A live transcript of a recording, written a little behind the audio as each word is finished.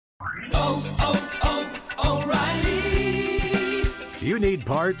O'Reilly. You need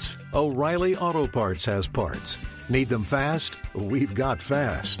parts? O'Reilly Auto Parts has parts. Need them fast? We've got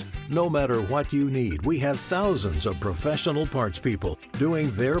fast. No matter what you need, we have thousands of professional parts people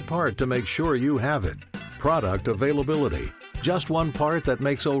doing their part to make sure you have it. Product availability. Just one part that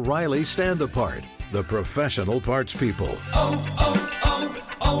makes O'Reilly stand apart. The professional parts people.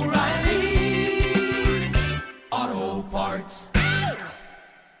 O'Reilly Auto Parts.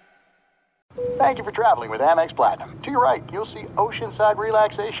 Thank you for traveling with Amex Platinum. To your right, you'll see oceanside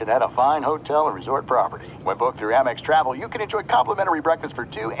relaxation at a fine hotel and resort property. When booked through Amex Travel, you can enjoy complimentary breakfast for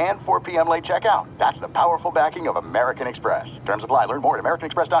 2 and 4 p.m. late checkout. That's the powerful backing of American Express. Terms apply. Learn more at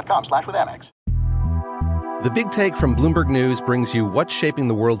americanexpress.com/withAmex. The Big Take from Bloomberg News brings you what's shaping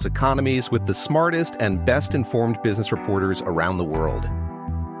the world's economies with the smartest and best-informed business reporters around the world.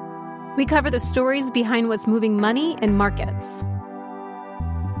 We cover the stories behind what's moving money and markets,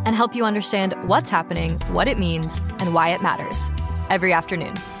 and help you understand what's happening, what it means, and why it matters every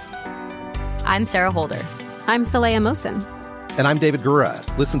afternoon. I'm Sarah Holder. I'm Saleha Mohsin. And I'm David Gura.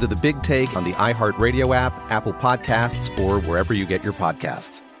 Listen to The Big Take on the iHeartRadio app, Apple Podcasts, or wherever you get your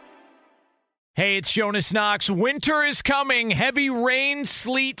podcasts. Hey, it's Jonas Knox. Winter is coming. Heavy rain,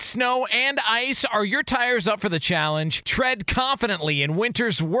 sleet, snow, and ice. Are your tires up for the challenge? Tread confidently in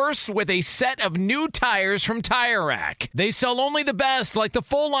winter's worst with a set of new tires from Tire Rack. They sell only the best, like the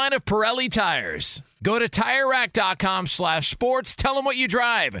full line of Pirelli tires. Go to TireRack.com/sports. Tell them what you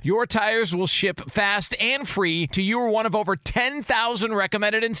drive. Your tires will ship fast and free to you or one of over 10,000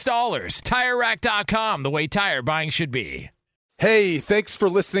 recommended installers. TireRack.com, the way tire buying should be. Hey, thanks for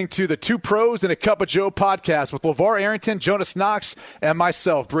listening to the Two Pros and a Cup of Joe podcast with LeVar Arrington, Jonas Knox, and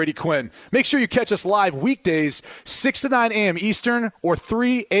myself, Brady Quinn. Make sure you catch us live weekdays, 6 to 9 a.m. Eastern or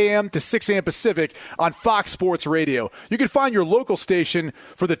 3 a.m. to 6 a.m. Pacific on Fox Sports Radio. You can find your local station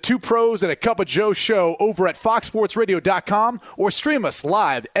for the Two Pros and a Cup of Joe show over at foxsportsradio.com or stream us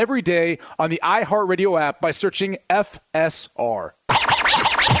live every day on the iHeartRadio app by searching FSR.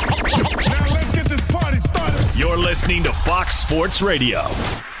 You're listening to Fox Sports Radio.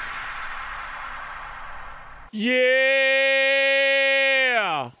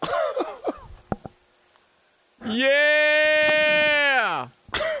 Yeah! Yeah!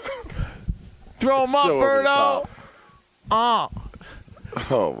 Throw them up, Berto. Oh, my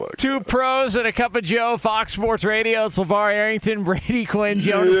God. Two Pros and a Cup of Joe, Fox Sports Radio. It's LeVar Arrington, Brady Quinn,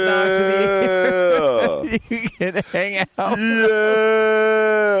 Jonas Knox in the air. You can hang out. Yeah!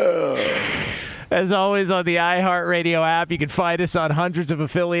 As always, on the iHeartRadio app, you can find us on hundreds of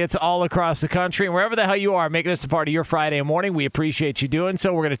affiliates all across the country. And wherever the hell you are, making us a part of your Friday morning, we appreciate you doing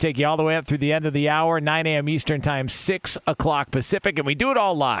so. We're going to take you all the way up through the end of the hour, 9 a.m. Eastern Time, 6 o'clock Pacific. And we do it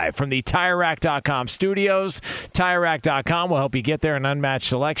all live from the TireRack.com studios. TireRack.com will help you get there. An unmatched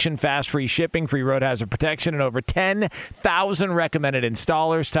selection, fast, free shipping, free road hazard protection, and over 10,000 recommended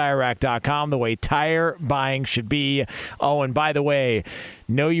installers. TireRack.com, the way tire buying should be. Oh, and by the way,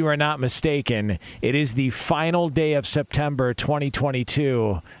 no, you are not mistaken. It is the final day of September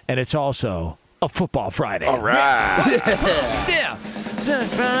 2022, and it's also a Football Friday. All right. Yeah.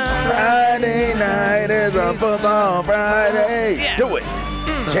 Friday night is a Football Friday. Yeah. Do it.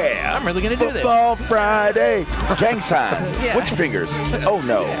 Yeah. I'm really going to do this. Football Friday. Gang signs. Yeah. Which fingers? Oh,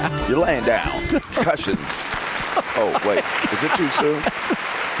 no. Yeah. You're laying down. Concussions. Oh, wait. Is it too soon?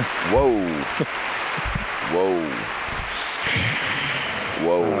 Whoa. Whoa.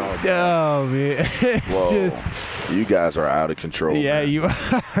 Oh, man. It's just. You guys are out of control. Yeah, man. you are.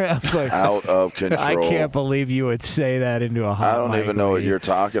 Like, out of control. I can't believe you would say that into a hot I don't mic, even know what Lee. you're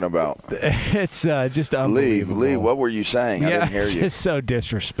talking about. It's just unbelievable. Lee, what were you saying? I didn't hear it's you. just so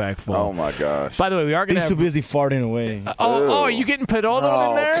disrespectful. Oh, my gosh. By the way, we are going to He's too busy farting away. are you getting Pedolo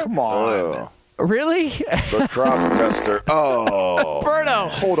in there? Come on. Really? The crop duster. Oh. Berto.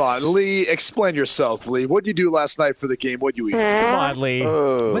 Hold on. Lee, explain yourself, Lee. What did you do last night for the game? What did you eat? Come on, Lee.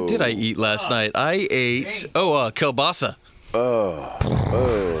 What did I eat last night? I ate, kielbasa.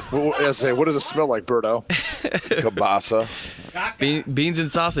 What does it smell like, Berto? Kielbasa. Beans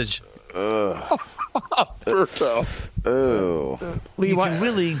and sausage. Berto. Oh. Lee, You can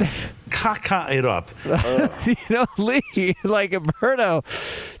really caca it up. Lee, like Berto,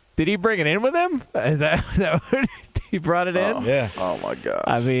 did he bring it in with him? Is that what he brought it in? Yeah. Oh, my gosh.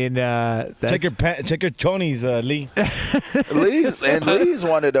 I mean, Check your chonies, Lee. Lee's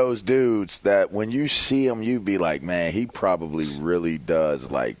one of those dudes that when you see him, you be like, man, he probably really does,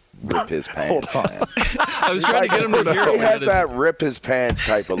 like, rip his pants, man. I was trying to get him to hear it. He has that rip his pants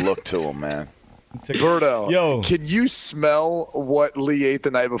type of look to him, man. Berto, can you smell what Lee ate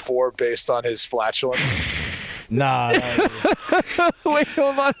the night before based on his flatulence? Nah. Wait,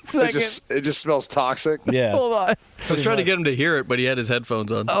 hold on a second. It just smells toxic. Yeah. Hold on. I was trying to get him to hear it, but he had his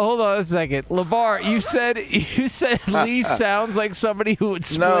headphones on. Hold on a second. LeVar, you said Lee sounds like somebody who would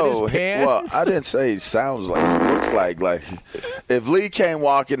split his pants? Well, I didn't say he sounds like. He looks like if Lee came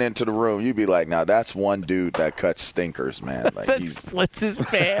walking into the room, you'd be like, now that's one dude that cuts stinkers, man. Like that splits his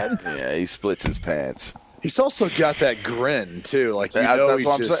pants? Yeah, he splits his pants. He's also got that grin, too. Like, that's what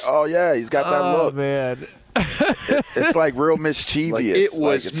I'm saying. Oh, yeah, he's got that look. Oh, man. It's like real mischievous. Like, it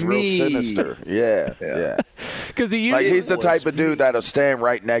was it's me. Real sinister. Yeah. Because he's the type of dude that'll stand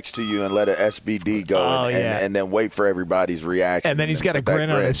right next to you and let an SBD go and then wait for everybody's reaction. And then he's got a grin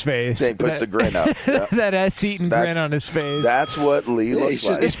on his face. Then he puts the grin up. Yep. That ass-eating grin on his face. That's what Lee looks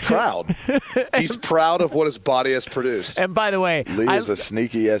like. He's proud. He's proud of what his body has produced. And by the way, Lee is a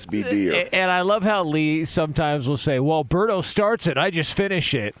sneaky SBDer. And I love how Lee sometimes will say, well, Berto starts it. I just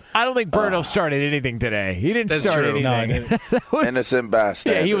finish it. I don't think Berto started anything today. He didn't start anything. No, innocent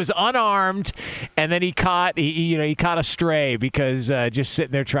bystander. Yeah, he was unarmed, and then he caught a stray because just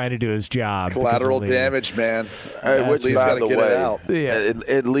sitting there trying to do his job. Collateral damage, man. Which, Lee's by got to the get way, it out. Yeah.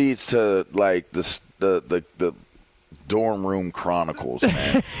 It leads to like the dorm room chronicles,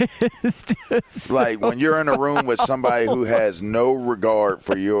 man. Like when you're in a room with somebody who has no regard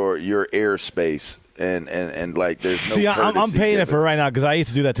for your airspace. And like there's no. See, I'm paying it for right now because I used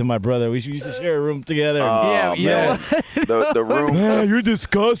to do that to my brother. We used to share a room together. Oh, yeah, man. the room. Man, you're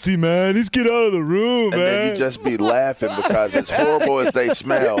disgusting, man. Let's get out of the room, and man. then you just be laughing because as horrible as they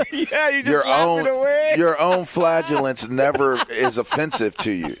smell, yeah, you just laughing away. Your own flagellance never is offensive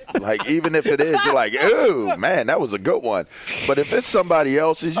to you. Like even if it is, you're like, ooh, man, that was a good one. But if it's somebody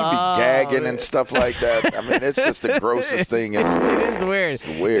else's, you'd be gagging and stuff like that. I mean, it's just the grossest thing. It is weird. It's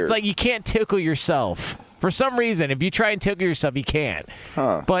weird. It's like you can't tickle yourself. For some reason, if you try and tickle yourself, you can't.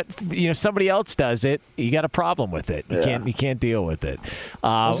 But somebody else does it, you got a problem with it. You can't deal with it.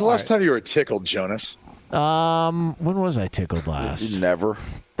 When was the last time you were tickled, Jonas? When was I tickled last? Never.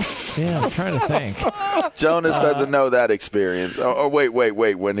 Yeah, I'm trying to think. Jonas doesn't know that experience. Oh, wait.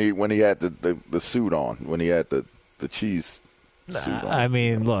 When he had the suit on, when he had the cheese. I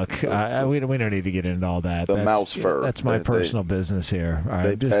mean, look, we don't need to get into all that. The mouse fur. That's my personal business here. All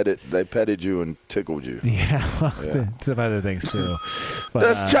right, they petted you and tickled you. Yeah. Some other things too. But,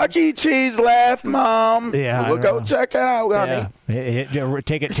 does Chuck E. Cheese laugh, Mom? Yeah, we'll go check it out, honey.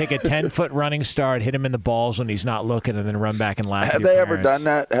 Take a 10-foot running start, hit him in the balls when he's not looking, and then run back and laugh. Have they ever done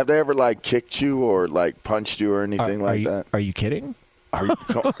that? Have they ever kicked you or punched you or anything like that? Are you kidding?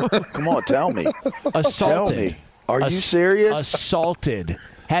 Come on, tell me. Assaulted. Tell me. Are you serious? Assaulted.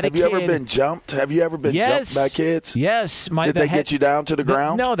 Have you ever been jumped? Have you ever been jumped by kids? Yes. Did they get you down to the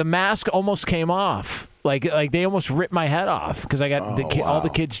ground? No, the mask almost came off. Like they almost ripped my head off because I got all the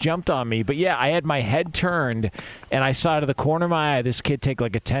kids jumped on me. But yeah, I had my head turned and I saw out of the corner of my eye this kid take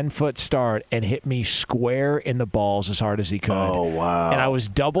like a 10-foot start and hit me square in the balls as hard as he could. Oh wow! And I was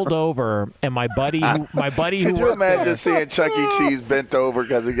doubled over, and my buddy. Could you imagine seeing Chuck E. Cheese bent over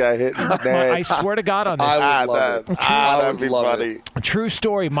because he got hit in the neck? I swear to God on this. I would love it. That'd be funny. True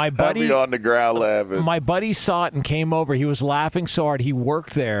story. My buddy I'd be on the ground laughing. My buddy saw it and came over. He was laughing so hard. He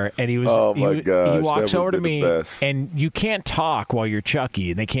worked there, and he was. Oh my gosh! He walks over to me, best. and you can't talk while you're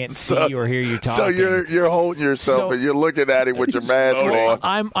Chucky, and they can't see or hear you talking. So you're holding yourself and you're looking at him with your mask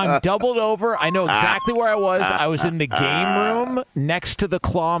on. I'm doubled over. I know exactly where I was. I was in the game room next to the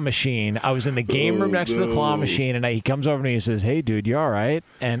claw machine. I was in the game room next to the claw machine, and he comes over to me and says, "Hey, dude, you all right?"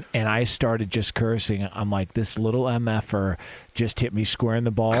 And I started just cursing. I'm like, this little MFer just hit me square in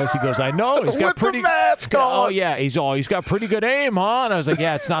the balls. He goes, I know. He's got with pretty the mask on. Oh yeah, he's got pretty good aim, huh? And I was like,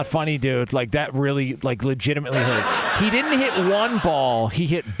 yeah, it's not funny, dude. Like that really legitimately hurt. He didn't hit one ball, he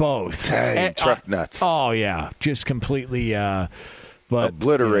hit both. Dang, truck nuts. Oh yeah, just completely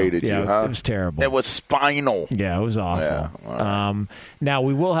obliterated you, huh? It was terrible. It was spinal. Yeah, it was awful. Yeah, right. Now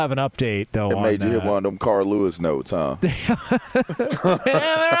we will have an update though. It made you hit one of them Carl Lewis notes, huh? And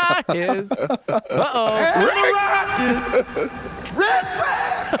the Rockets. Red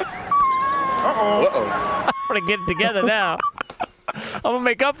flag. I'm gonna get it together now. I'm going to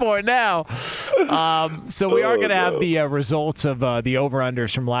make up for it now. So we are going to have the results of the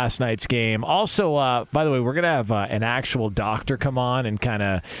over-unders from last night's game. Also, by the way, we're going to have an actual doctor come on and kind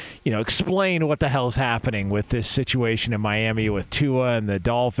of, explain what the hell's happening with this situation in Miami with Tua and the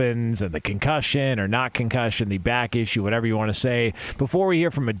Dolphins and the concussion or not concussion, the back issue, whatever you want to say. Before we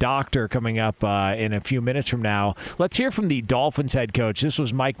hear from a doctor coming up in a few minutes from now, let's hear from the Dolphins head coach. This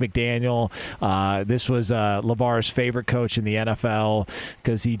was Mike McDaniel. This was LeVar's favorite coach in the NFL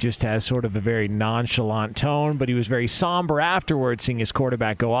because he just has sort of a very nonchalant tone, but he was very somber afterwards, seeing his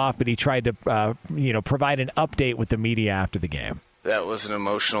quarterback go off. But he tried to, provide an update with the media after the game. That was an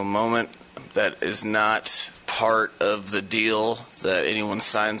emotional moment. That is not part of the deal that anyone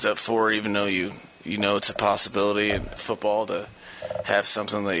signs up for, even though you know it's a possibility in football to have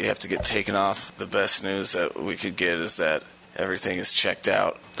something that you have to get taken off. The best news that we could get is that everything is checked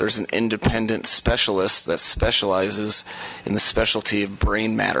out. There's an independent specialist that specializes in the specialty of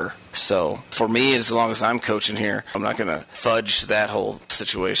brain matter. So for me, as long as I'm coaching here, I'm not going to fudge that whole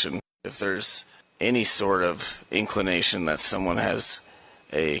situation. If there's any sort of inclination that someone has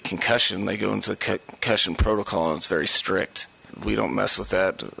a concussion, they go into the concussion protocol, and it's very strict. We don't mess with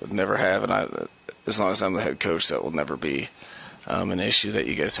that, never have, and as long as I'm the head coach, that will never be an issue that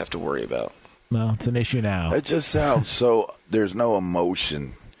you guys have to worry about. Well, it's an issue now. It just sounds so, there's no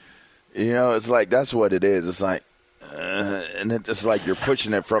emotion. It's like that's what it is. It's like, and it's like you're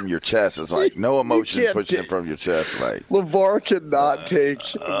pushing it from your chest. It's like no emotion pushing it from your chest. Like LeVar cannot take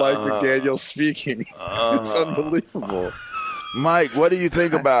Mike McDaniel speaking. It's unbelievable. Mike, what do you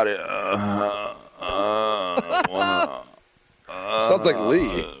think about it? Sounds like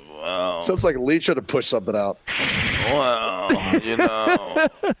Lee. Sounds like Lee tried to push something out. Well,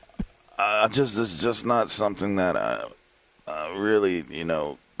 it's just not something that I really, get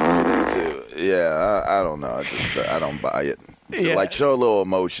into. Yeah, I don't know. I don't buy it. Yeah. Like, show a little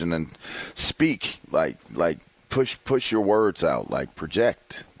emotion and speak. Like push your words out. Like,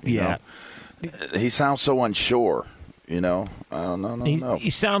 project. You know? He sounds so unsure. I don't know. He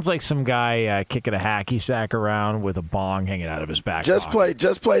sounds like some guy kicking a hacky sack around with a bong hanging out of his back. Just play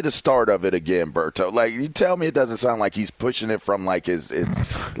the start of it again, Berto. Like, you tell me it doesn't sound like he's pushing it from like his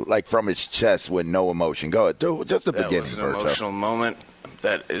like from his chest with no emotion. Go ahead, do just the beginning, Berto. That was an emotional moment.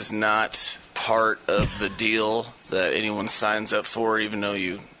 That is not part of the deal that anyone signs up for, even though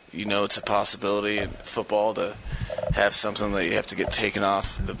you know it's a possibility in football to have something that you have to get taken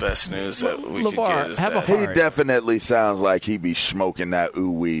off. The best news that we could get is that he definitely sounds like he be smoking that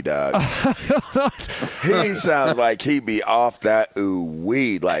ooh-wee, dog. He sounds like he be off that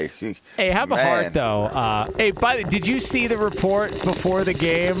ooh-wee. Like, hey, have a heart, though. Did you see the report before the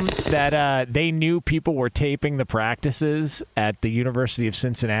game that they knew people were taping the practices at the University of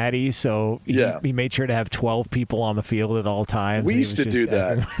Cincinnati? So he made sure to have 12 people on the field at all times. We used to do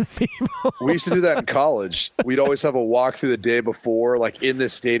that. We used to do that in college. We'd always have a walk through the day before, like in the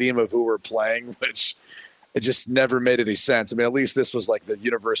stadium of who we're playing, which it just never made any sense. I mean, at least this was like the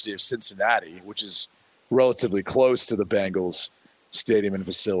University of Cincinnati, which is relatively close to the Bengals stadium and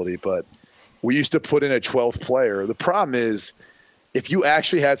facility. But we used to put in a 12th player. The problem is, if you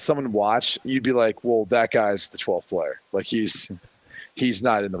actually had someone watch, you'd be like, well, that guy's the 12th player. Like, he's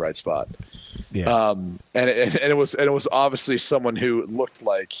not in the right spot. Yeah. And it was obviously someone who looked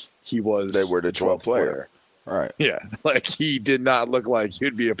like he was. They were the 12th player. Right. Yeah. Like, he did not look like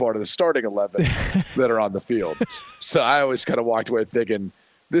he'd be a part of the starting 11 that are on the field. So I always kind of walked away thinking,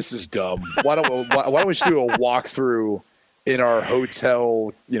 this is dumb. Why don't we just do a walkthrough in our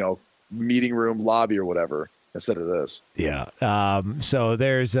hotel, meeting room lobby or whatever instead of this? Yeah. So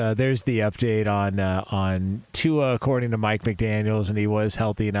there's the update on Tua, according to Mike McDaniels, and he was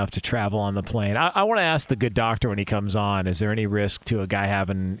healthy enough to travel on the plane. I want to ask the good doctor when he comes on, is there any risk to a guy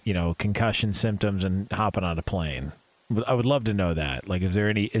having, concussion symptoms and hopping on a plane? I would love to know that. Like, is there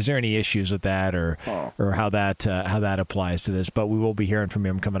any issues with that, or how that applies to this? But we will be hearing from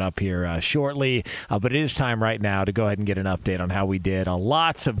him coming up here shortly. But it is time right now to go ahead and get an update on how we did.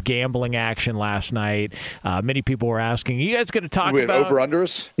 Lots of gambling action last night. Many people were asking, "Are you guys going to talk about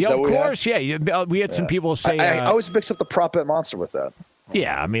over-unders?" Yeah, of course. Yeah, we had some people say. I always mix up the prop bet monster with that.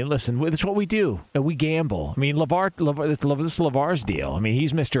 Yeah, I mean, listen, that's what we do. We gamble. I mean, this is LeVar's deal. I mean,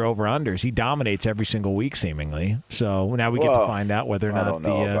 he's Mr. Over-Unders. He dominates every single week, seemingly. So now we get to find out whether or not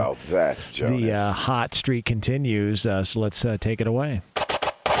the hot streak continues. So let's take it away.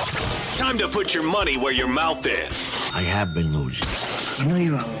 Time to put your money where your mouth is. I have been losing. You know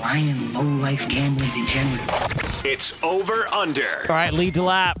you're a lying, low-life gambling degenerate. It's Over-Under. All right, lead to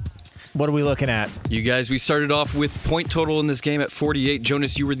lap. What are we looking at? You guys, we started off with point total in this game at 48.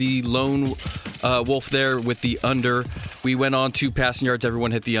 Jonas, you were the lone wolf there with the under. We went on to passing yards.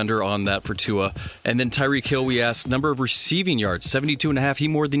 Everyone hit the under on that for Tua. And then Tyreek Hill, we asked number of receiving yards, 72.5. He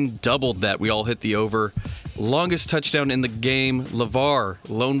more than doubled that. We all hit the over. Longest touchdown in the game, LeVar,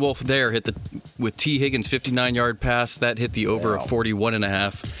 lone wolf there, hit with T. Higgins, 59-yard pass. That hit the over of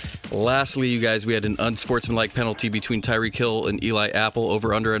 41.5. Lastly, you guys, we had an unsportsmanlike penalty between Tyreek Hill and Eli Apple,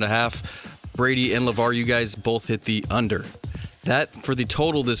 over under 1.5. Brady and LeVar, you guys both hit the under. That for the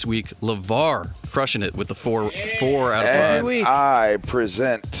total this week, LeVar crushing it with the 4 out of 5. And I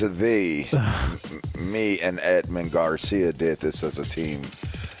present to thee, me and Edmund Garcia did this as a team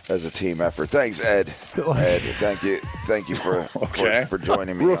effort. Thanks, Ed. Ed, thank you for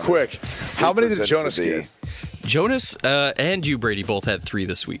joining me. Real quick, how many did Jonas get? Jonas and you, Brady, both had 3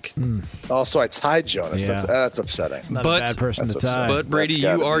 this week. Oh, so I tied Jonas. Yeah. That's upsetting. Not a bad person to tie. But Brady,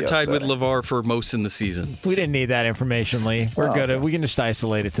 you are tied with LeVar for most in the season. We didn't need that information, Lee. We're good. We can just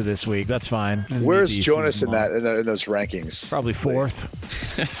isolate it to this week. That's fine. Where's Jonas in those rankings? Probably 4th.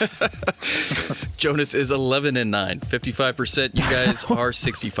 Jonas is 11-9, 55%. You guys are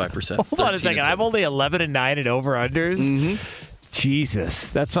 65%. Hold on a second. I'm only 11-9 in over-unders? Mm-hmm.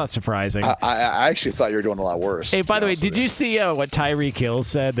 Jesus, that's not surprising. I actually thought you were doing a lot worse. Hey, by the way, did you see what Tyreek Hill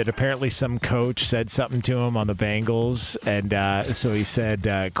said? That apparently some coach said something to him on the Bengals, and so he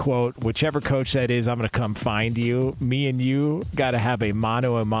said, quote, whichever coach that is, I'm going to come find you. Me and you got to have a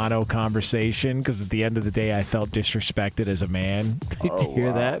mano-a-mano conversation because at the end of the day, I felt disrespected as a man. Did you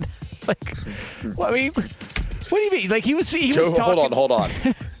hear that? Like, well, I mean, what do you mean? Like, he was talking. Hold on.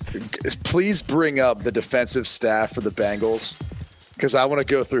 Please bring up the defensive staff for the Bengals. Because I want to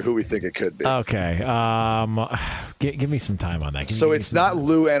go through who we think it could be. Okay. Give me some time on that. So it's not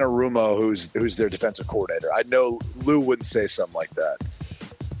Lou Anarumo who's their defensive coordinator. I know Lou wouldn't say something like that.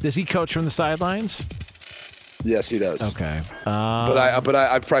 Does he coach from the sidelines? Yes, he does. Okay. But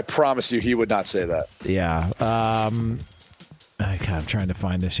I promise you he would not say that. Yeah. I'm trying to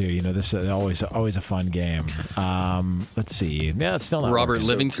find this here. You know, this is always a fun game. Let's see. Yeah, it's still not Robert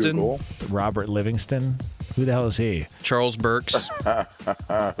Livingston. Robert Livingston. Who the hell is he? Charles Burks. Who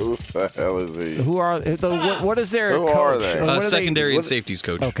the hell is he? Who are what is their Who coach? are they? Secondary and safeties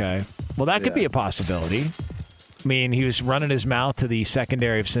coach. Okay. Well, that could be a possibility. I mean, he was running his mouth to the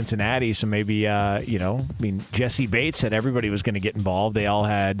secondary of Cincinnati, so maybe, Jesse Bates said everybody was going to get involved. They all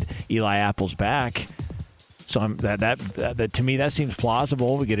had Eli Apple's back. So that to me, that seems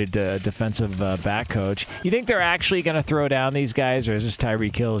plausible. We get a defensive back coach. You think they're actually going to throw down these guys, or is this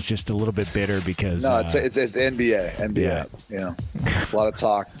Tyreek Hill just a little bit bitter because? No, it's the NBA. Yeah. You know, a lot of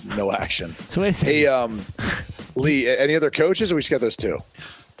talk, no action. So hey, Lee, any other coaches, or we just got those 2?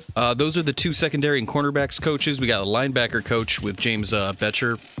 Those are the 2 secondary and cornerbacks coaches. We got a linebacker coach with James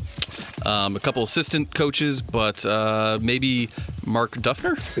Betcher. A couple assistant coaches, but maybe Mark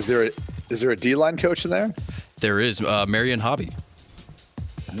Duffner. Is there a D-line coach in there? There is. Marion Hobby.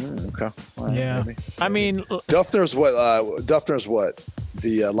 Okay. Well, yeah. Maybe. I mean, Duffner's what?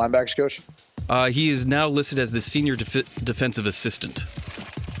 The linebackers coach? He is now listed as the senior defensive assistant.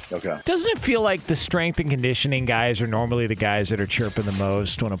 Okay. Doesn't it feel like the strength and conditioning guys are normally the guys that are chirping the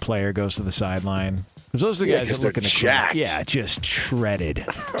most when a player goes to the sideline? Because those are the guys that are looking jacked. Yeah, just shredded.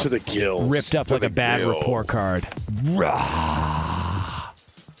 To the gills. Ripped up like a bad report card. What?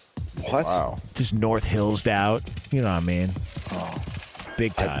 Wow. Just North Hills'd out. You know what I mean? Oh.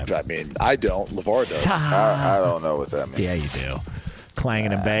 Big time. I don't. LeVar does. I don't know what that means. Yeah, you do.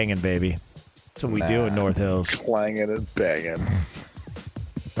 Clanging and banging, baby. That's what we do in North Hills. Clanging and banging.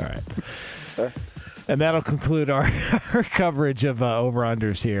 All right. And that'll conclude our coverage of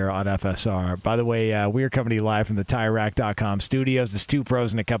over-unders here on FSR. By the way, we're coming to you live from the TireRack.com studios. This 2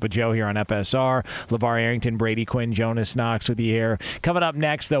 pros and a cup of Joe here on FSR. LeVar Arrington, Brady Quinn, Jonas Knox with you here. Coming up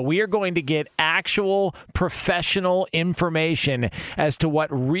next, though, we are going to get actual professional information as to what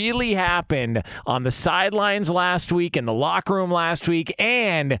really happened on the sidelines last week, in the locker room last week,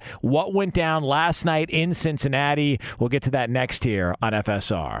 and what went down last night in Cincinnati. We'll get to that next here on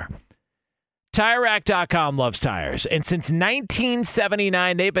FSR. TireRack.com loves tires, and since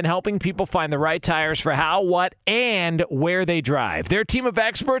 1979, they've been helping people find the right tires for how, what, and where they drive. Their team of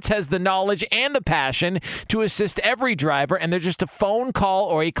experts has the knowledge and the passion to assist every driver, and they're just a phone call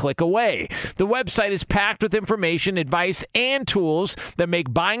or a click away. The website is packed with information, advice, and tools that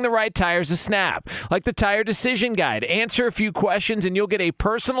make buying the right tires a snap. Like the Tire Decision Guide. Answer a few questions, and you'll get a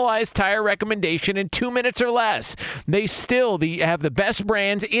personalized tire recommendation in 2 minutes or less. They still have the best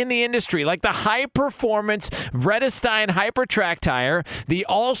brands in the industry, like the high-performance Vredestein Hypertrack tire, the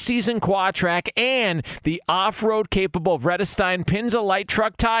all-season Quatrack, and the off-road capable Vredestein Pinza light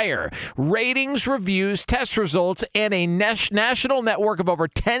truck tire. Ratings, reviews, test results, and a national network of over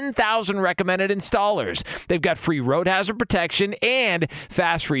 10,000 recommended installers. They've got free road hazard protection and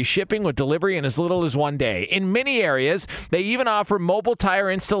fast free shipping with delivery in as little as 1 day. In many areas, they even offer mobile tire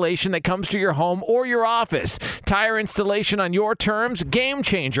installation that comes to your home or your office. Tire installation on your terms, game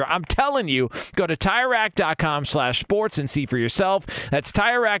changer. I'm telling you, go to TireRack.com/sports and see for yourself. That's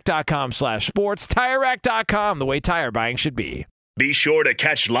TireRack.com/sports. TireRack.com, the way tire buying should be. Be sure to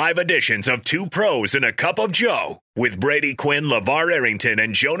catch live editions of Two Pros and a Cup of Joe with Brady Quinn, LeVar Arrington,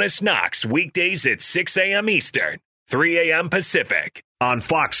 and Jonas Knox weekdays at 6 a.m. Eastern, 3 a.m. Pacific on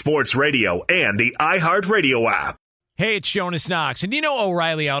Fox Sports Radio and the iHeartRadio app. Hey, it's Jonas Knox, and you know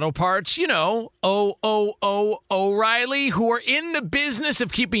O'Reilly Auto Parts, you know, O'Reilly, who are in the business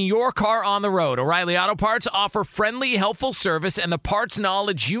of keeping your car on the road. O'Reilly Auto Parts offer friendly, helpful service and the parts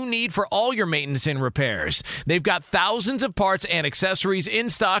knowledge you need for all your maintenance and repairs. They've got thousands of parts and accessories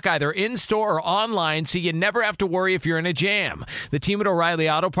in stock, either in-store or online, so you never have to worry if you're in a jam. The team at O'Reilly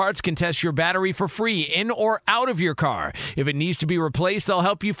Auto Parts can test your battery for free in or out of your car. If it needs to be replaced, they'll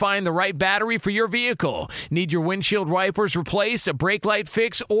help you find the right battery for your vehicle. Need your windshield wipers replaced, a brake light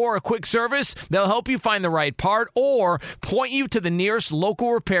fix, or a quick service? They'll help you find the right part or point you to the nearest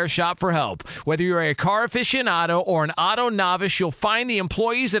local repair shop for help. Whether you're a car aficionado or an auto novice, you'll find the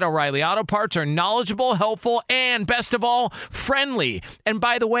employees at O'Reilly Auto Parts are knowledgeable, helpful, and best of all, friendly. And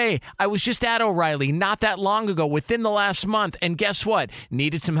by the way, I was just at O'Reilly not that long ago, within the last month, and guess what?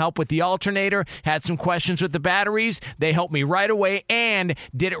 Needed some help with the alternator, had some questions with the batteries. They helped me right away and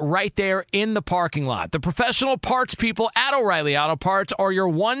did it right there in the parking lot. The professional parts people at O'Reilly Auto Parts are your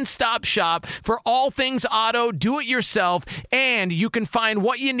one-stop shop for all things auto, do-it-yourself, and you can find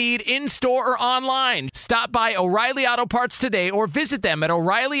what you need in-store or online. Stop by O'Reilly Auto Parts today or visit them at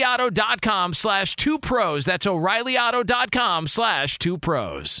O'ReillyAuto.com/2pros. That's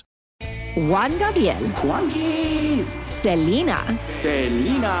O'ReillyAuto.com/2pros. Juan Gabriel. Juanquis. Selena.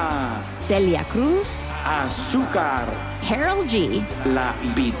 Selena. Celia Cruz. Azúcar. Karol G. La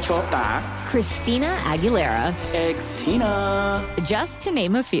Bichota. Christina Aguilera. Xtina. Just to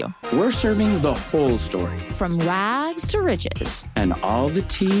name a few. We're serving the whole story. From rags to riches. And all the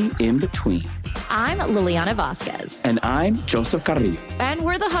tea in between. I'm Liliana Vasquez. And I'm Joseph Carrillo. And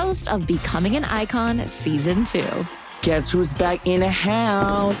we're the host of Becoming an Icon Season 2. Guess who's back in the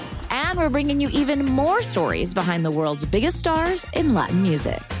house? And we're bringing you even more stories behind the world's biggest stars in Latin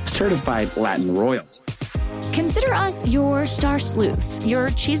music. Certified Latin royalty. Consider us your star sleuths, your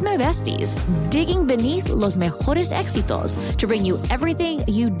chisme besties, digging beneath los mejores éxitos to bring you everything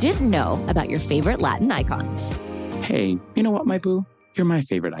you didn't know about your favorite Latin icons. Hey, you know what, my boo? You're my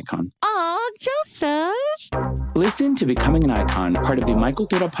favorite icon. Aw, Joseph. Listen to Becoming an Icon, part of the My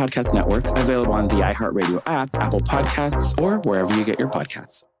Cultura Podcast Network, available on the iHeartRadio app, Apple Podcasts, or wherever you get your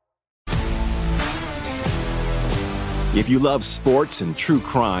podcasts. If you love sports and true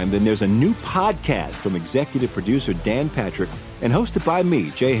crime, then there's a new podcast from executive producer Dan Patrick and hosted by me,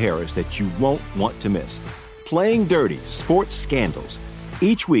 Jay Harris, that you won't want to miss. Playing Dirty: Sports Scandals.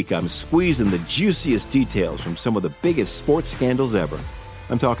 Each week, I'm squeezing the juiciest details from some of the biggest sports scandals ever.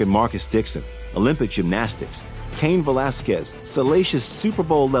 I'm talking Marcus Dixon, Olympic gymnastics, Cain Velasquez, salacious Super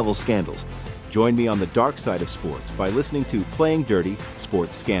Bowl-level scandals. Join me on the dark side of sports by listening to Playing Dirty: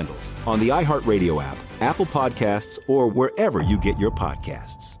 Sports Scandals on the iHeartRadio app, Apple Podcasts, or wherever you get your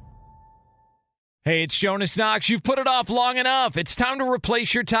podcasts. Hey, it's Jonas Knox. You've put it off long enough. It's time to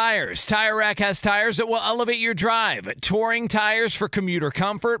replace your tires. Tire Rack has tires that will elevate your drive. Touring tires for commuter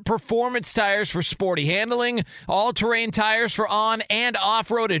comfort, performance tires for sporty handling, all-terrain tires for on- and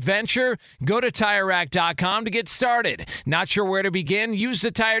off-road adventure. Go to TireRack.com to get started. Not sure where to begin? Use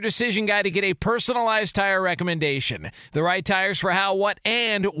the Tire Decision Guide to get a personalized tire recommendation. The right tires for how, what,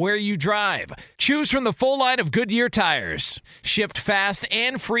 and where you drive. Choose from the full line of Goodyear tires. Shipped fast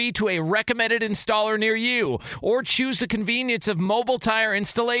and free to a recommended installer near you, or choose the convenience of mobile tire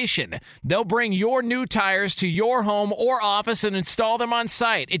installation. They'll bring your new tires to your home or office and install them on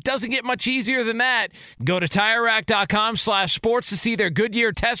site. It doesn't get much easier than that. Go to TireRack.com/sports to see their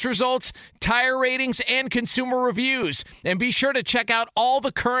Goodyear test results, tire ratings, and consumer reviews. And be sure to check out all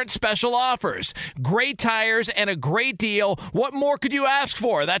the current special offers. Great tires and a great deal. What more could you ask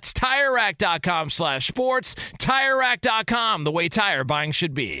for? That's TireRack.com/sports. TireRack.com, the way tire buying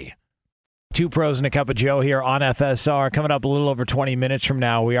should be. Two Pros and a Cup of Joe here on FSR. Coming up a little over 20 minutes from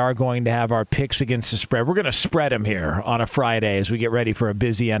now, we are going to have our picks against the spread. We're going to spread them here on a Friday as we get ready for a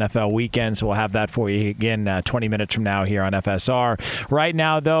busy NFL weekend, so we'll have that for you again 20 minutes from now here on FSR. Right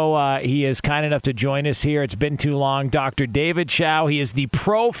now, though, he is kind enough to join us here. It's been too long. Dr. David Chao. He is the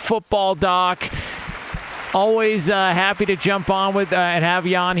pro football doc. Always happy to jump on with and have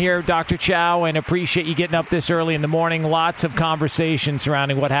you on here, Dr. Chao, and appreciate you getting up this early in the morning. Lots of conversation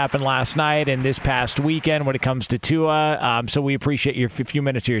surrounding what happened last night and this past weekend when it comes to Tua. So we appreciate your few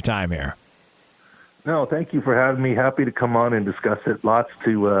minutes of your time here. No, thank you for having me. Happy to come on and discuss it. Lots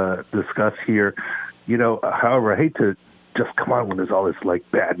to discuss here. You know, however, I hate to just come on when there's all this like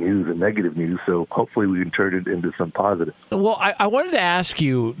bad news and negative news. So hopefully we can turn it into some positive. Well, I wanted to ask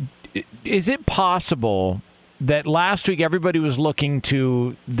you, is it possible that last week everybody was looking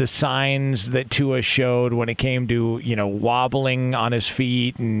to the signs that Tua showed when it came to, wobbling on his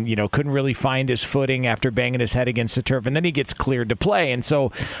feet and, couldn't really find his footing after banging his head against the turf, and then he gets cleared to play. And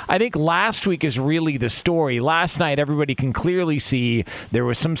so I think last week is really the story. Last night, everybody can clearly see there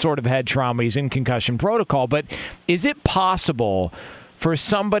was some sort of head trauma. He's in concussion protocol. But is it possible for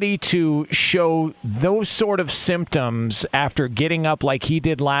somebody to show those sort of symptoms after getting up like he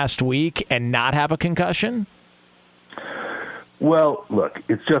did last week and not have a concussion? Well, look,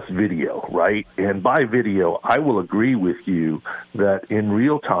 it's just video, right? And by video, I will agree with you that in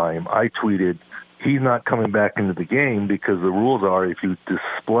real time, I tweeted, he's not coming back into the game because the rules are if you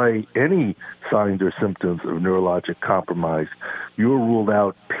display any signs or symptoms of neurologic compromise, you're ruled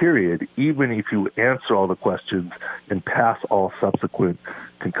out, period, even if you answer all the questions and pass all subsequent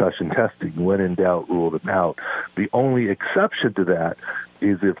concussion testing. When in doubt, rule them out. The only exception to that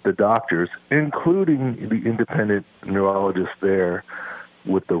is if the doctors, including the independent neurologist there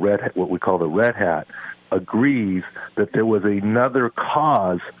with the what we call the red hat, agrees that there was another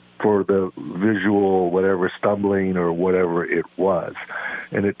cause for the visual, whatever, stumbling or whatever it was.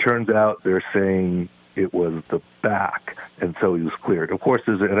 And it turns out they're saying it was the back, and so he was cleared. Of course,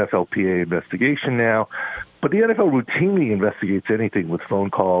 there's an NFLPA investigation now, but the NFL routinely investigates anything with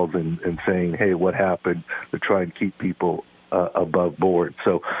phone calls and saying, hey, what happened, to try and keep people above board.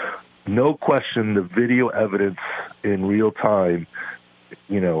 So no question, the video evidence in real time,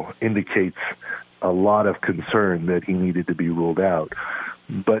 indicates a lot of concern that he needed to be ruled out.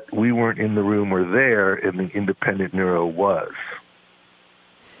 But we weren't in the room or there, and the independent neuro was.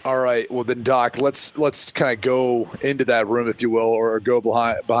 All right. Well, then, Doc, let's kind of go into that room, if you will, or go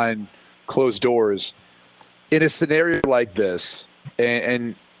behind closed doors. In a scenario like this,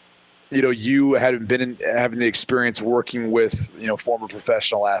 and you having the experience working with former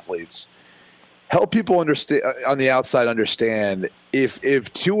professional athletes, help people understand on the outside understand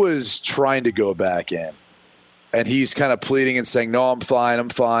if Tua's trying to go back in, and he's kind of pleading and saying, no, I'm fine.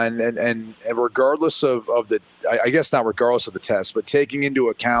 And regardless of the, I guess not regardless of the test, but taking into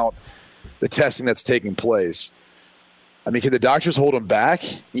account the testing that's taking place, I mean, can the doctors hold him back,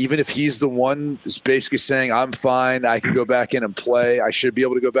 even if he's the one who's basically saying, I'm fine, I can go back in and play, I should be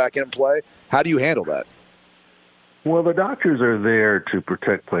able to go back in and play? How do you handle that? Well, the doctors are there to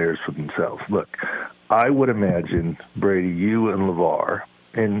protect players from themselves. Look, I would imagine, Brady, you and LeVar,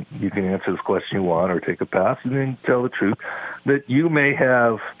 and you can answer this question you want or take a pass and then tell the truth, that you may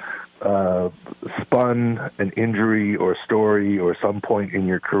have spun an injury or story or some point in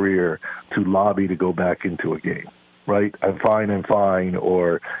your career to lobby to go back into a game, right? I'm fine,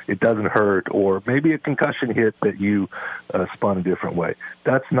 or it doesn't hurt, or maybe a concussion hit that you spun a different way.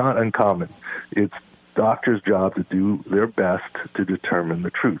 That's not uncommon. It's doctors' job to do their best to determine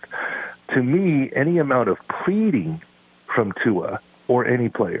the truth. To me, any amount of pleading from Tua or any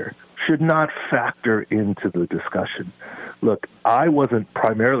player should not factor into the discussion. Look, I wasn't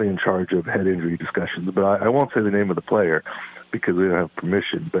primarily in charge of head injury discussions, but I won't say the name of the player because we don't have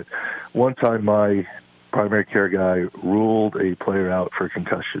permission. But one time my primary care guy ruled a player out for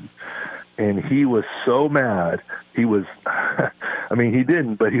concussion, and he was so mad. He was, I mean, he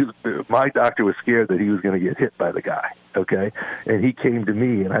didn't, but my doctor was scared that he was going to get hit by the guy, okay? And he came to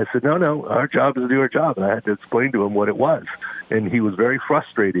me, and I said, no, our job is to do our job. And I had to explain to him what it was. And he was very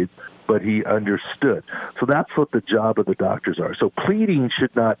frustrated, but he understood. So that's what the job of the doctors are. So pleading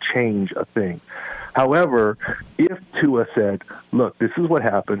should not change a thing. However, if Tua said, look, this is what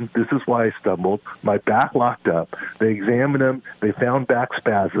happened, this is why I stumbled, my back locked up, they examined him, they found back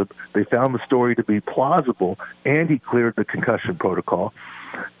spasm, they found the story to be plausible, and he cleared the concussion protocol,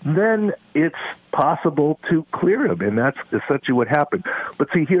 then it's possible to clear him, and that's essentially what happened. But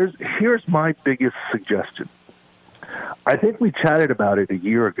see, here's my biggest suggestion. I think we chatted about it a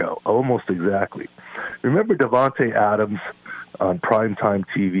year ago, almost exactly. Remember Davante Adams on primetime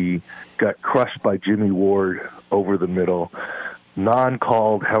TV got crushed by Jimmy Ward over the middle,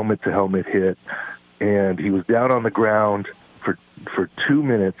 non-called helmet-to-helmet hit, and he was down on the ground for 2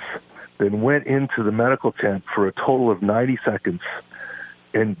 minutes, then went into the medical tent for a total of 90 seconds.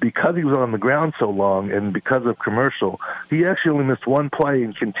 And because he was on the ground so long and because of commercial, he actually only missed one play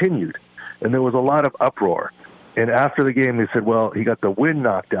and continued. And there was a lot of uproar. And after the game, they said, well, he got the wind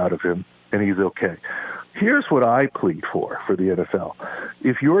knocked out of him, and he's okay. Here's what I plead for the NFL.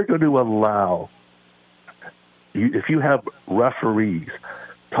 If you're going to allow, if you have referees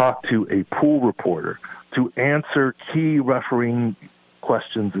talk to a pool reporter to answer key refereeing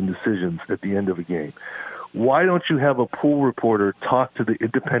questions and decisions at the end of a game, why don't you have a pool reporter talk to the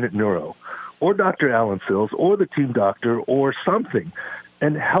independent neuro or Dr. Alan Sills or the team doctor or something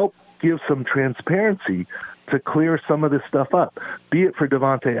and help give some transparency to clear some of this stuff up, be it for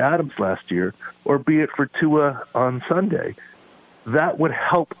Davante Adams last year or be it for Tua on Sunday. That would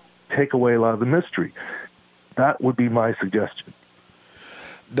help take away a lot of the mystery. That would be my suggestion.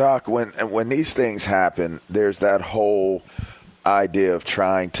 Doc, when these things happen, there's that whole idea of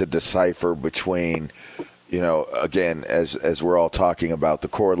trying to decipher between, again, as we're all talking about the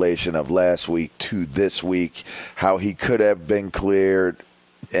correlation of last week to this week, how he could have been cleared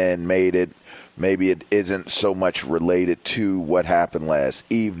and made it. Maybe it isn't so much related to what happened last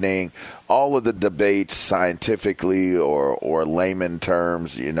evening. All of the debates scientifically or layman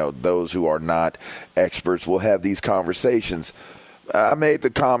terms, those who are not experts will have these conversations. I made the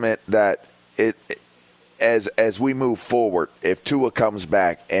comment that as we move forward, if Tua comes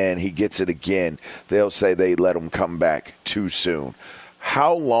back and he gets it again, they'll say they let him come back too soon.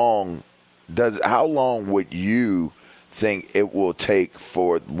 How long would you think it will take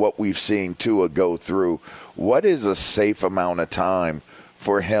for what we've seen Tua go through? What is a safe amount of time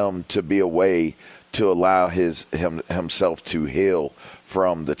for him to be away to allow himself to heal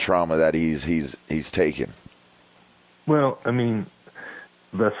from the trauma that he's taken? Well, I mean,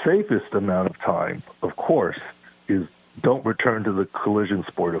 the safest amount of time, of course, is don't return to the collision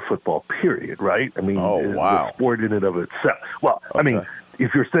sport of football, period, right? I mean, the sport in and of itself. Well, okay. I mean,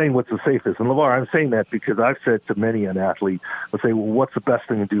 if you're saying what's the safest, and LeVar, I'm saying that because I've said to many an athlete, I'll say, well, what's the best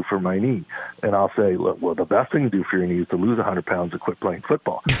thing to do for my knee? And I'll say, well, the best thing to do for your knee is to lose 100 pounds and quit playing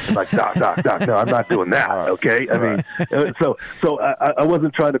football. I'm like, doc, no, I'm not doing that, okay? I mean, so I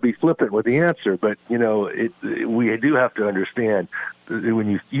wasn't trying to be flippant with the answer, but, we do have to understand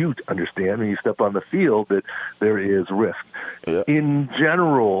when you understand when you step on the field that there is risk. Yeah. In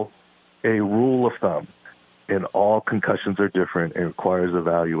general, a rule of thumb, and all concussions are different and requires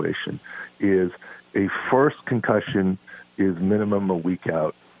evaluation, is a first concussion is minimum a week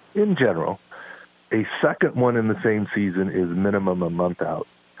out in general. A second one in the same season is minimum a month out.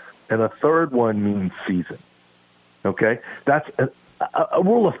 And a third one means season. Okay? That's a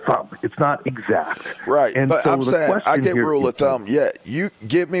rule of thumb. It's not exact. Right. And but so I'm saying I get rule of thumb. Yeah, you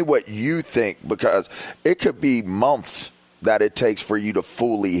give me what you think, because it could be months that it takes for you to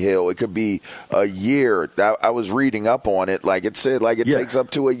fully heal. It could be a year. I was reading up on it. Like it said, it takes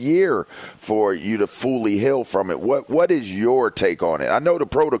up to a year for you to fully heal from it. What is your take on it? I know the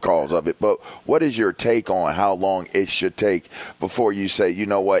protocols of it, but what is your take on how long it should take before you say, you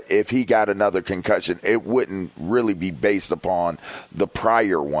know what, if he got another concussion, it wouldn't really be based upon the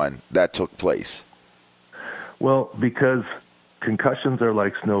prior one that took place? Well, because concussions are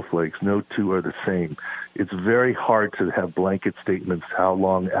like snowflakes. No two are the same. It's very hard to have blanket statements how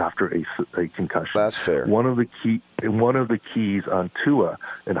long after a concussion. That's fair. One of the keys on Tua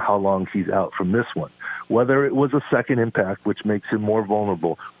and how long he's out from this one, whether it was a second impact, which makes him more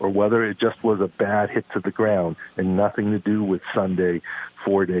vulnerable, or whether it just was a bad hit to the ground and nothing to do with Sunday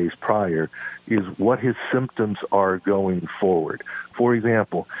 4 days prior, is what his symptoms are going forward. For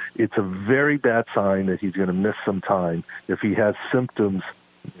example, it's a very bad sign that he's going to miss some time if he has symptoms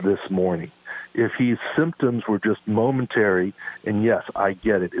this morning. If his symptoms were just momentary, and yes, I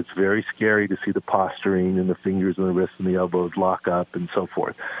get it, it's very scary to see the posturing and the fingers and the wrists and the elbows lock up and so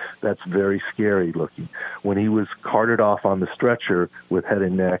forth. That's very scary looking. When he was carted off on the stretcher with head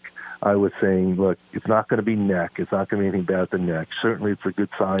and neck, I was saying, look, it's not going to be neck. It's not going to be anything bad with the neck. Certainly it's a good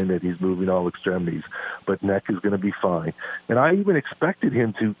sign that he's moving all extremities, but neck is going to be fine. And I even expected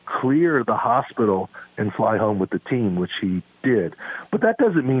him to clear the hospital and fly home with the team, which he did. But that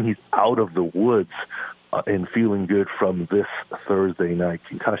doesn't mean he's out of the woods and feeling good from this Thursday night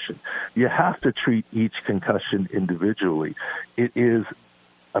concussion. You have to treat each concussion individually. It is,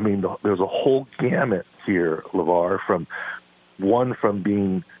 there's a whole gamut here, LeVar, from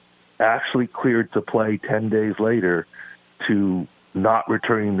being actually cleared to play 10 days later to not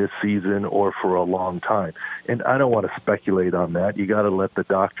returning this season or for a long time. And I don't want to speculate on that. You got to let the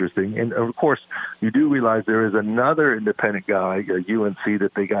doctors think. And of course, you do realize there is another independent guy, UNC,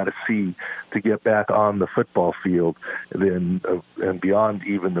 that they got to see to get back on the football field and beyond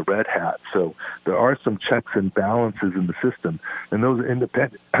even the red hat. So there are some checks and balances in the system. And those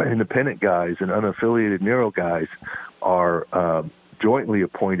independent guys and unaffiliated neuro guys are jointly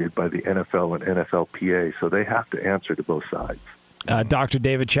appointed by the NFL and NFLPA, so they have to answer to both sides. Dr.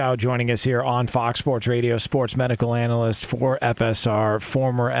 David Chao joining us here on Fox Sports Radio, sports medical analyst for FSR,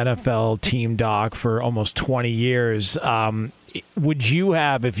 former NFL team doc for almost 20 years. Would you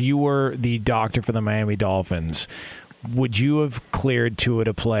have, if you were the doctor for the Miami Dolphins, would you have cleared Tua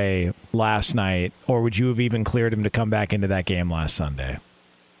to play last night, or would you have even cleared him to come back into that game last Sunday?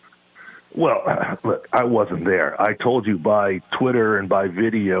 Well, look, I wasn't there. I told you by Twitter and by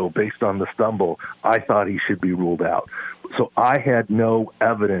video, based on the stumble, I thought he should be ruled out. So I had no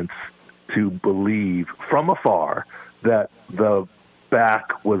evidence to believe from afar that the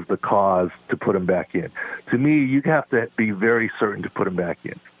back was the cause to put him back in. To me, you'd have to be very certain to put him back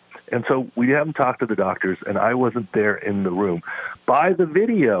in. And so we haven't talked to the doctors, and I wasn't there in the room. By the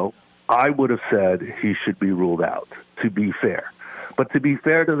video, I would have said he should be ruled out, to be fair. But to be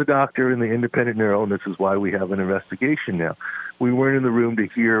fair to the doctor and the independent neuro, and this is why we have an investigation now, we weren't in the room to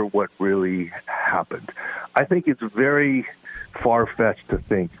hear what really happened. I think it's very far-fetched to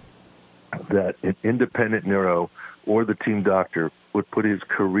think that an independent neuro or the team doctor would put his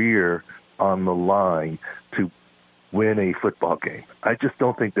career on the line to win a football game. I just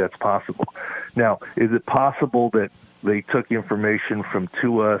don't think that's possible. Now, is it possible that they took information from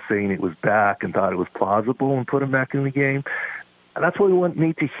Tua saying it was back and thought it was plausible and put him back in the game? That's what we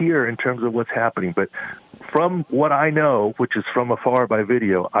need to hear in terms of what's happening. But from what I know, which is from afar by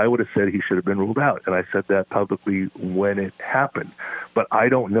video, I would have said he should have been ruled out. And I said that publicly when it happened. But I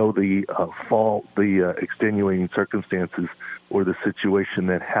don't know the extenuating circumstances or the situation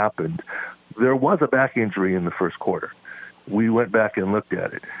that happened. There was a back injury in the first quarter. We went back and looked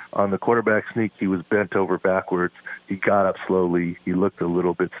at it. On the quarterback sneak, he was bent over backwards. He got up slowly. He looked a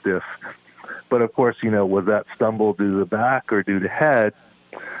little bit stiff. But, of course, was that stumble due to the back or due to head?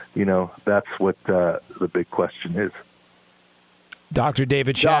 That's what the big question is. Dr.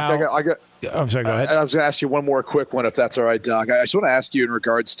 David Chao. Doc, I'm sorry, go ahead. I was going to ask you one more quick one, if that's all right, Doc. I just want to ask you in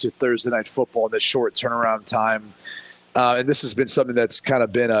regards to Thursday Night Football and the short turnaround time. And this has been something that's kind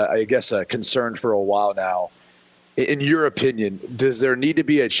of been, a concern for a while now. In your opinion, does there need to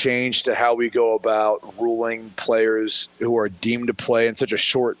be a change to how we go about ruling players who are deemed to play in such a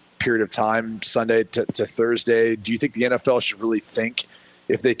short period of time, Sunday to Thursday? Do you think the NFL should really think,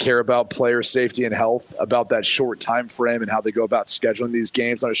 if they care about player safety and health, about that short time frame and how they go about scheduling these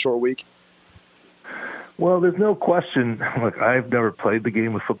games on a short week? Well, there's no question. Look, I've never played the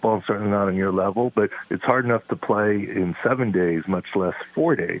game of football, and certainly not on your level, but it's hard enough to play in 7 days, much less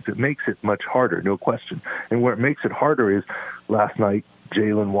 4 days. It makes it much harder, no question. And where it makes it harder is last night,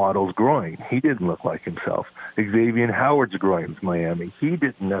 Jalen Waddle's groin. He didn't look like himself. Xavier Howard's groin's Miami. He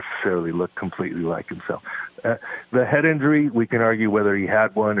didn't necessarily look completely like himself. The head injury, we can argue whether he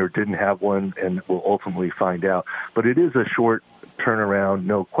had one or didn't have one, and we'll ultimately find out. But it is a short turnaround,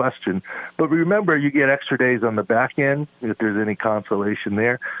 no question. But remember, you get extra days on the back end, if there's any consolation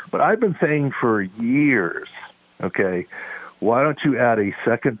there. But I've been saying for years, okay, why don't you add a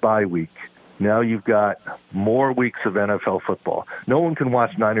second bye week? Now you've got more weeks of NFL football. No one can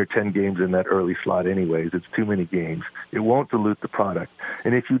watch 9 or 10 games in that early slot anyways. It's too many games. It won't dilute the product.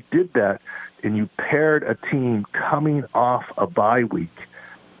 And if you did that and you paired a team coming off a bye week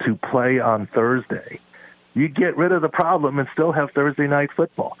to play on Thursday, you get rid of the problem and still have Thursday night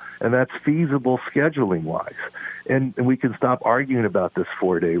football. And that's feasible scheduling-wise. And we can stop arguing about this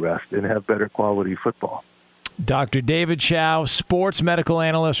 4-day rest and have better quality football. Dr. David Chao, sports medical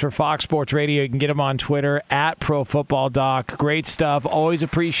analyst for Fox Sports Radio. You can get him on Twitter, @ProFootballDoc. Great stuff. Always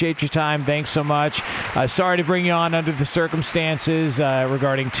appreciate your time. Thanks so much. Sorry to bring you on under the circumstances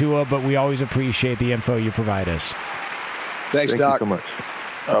regarding Tua, but we always appreciate the info you provide us. Thanks, Doc. Thank you so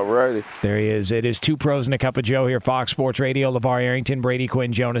much. All righty. There he is. It is Two Pros and a Cup of Joe here, Fox Sports Radio. LeVar Arrington, Brady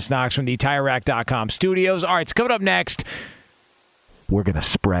Quinn, Jonas Knox from the TireRack.com studios. All right, so coming up next, we're going to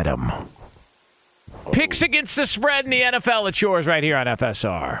spread them. Picks against the spread in the NFL. It's yours right here on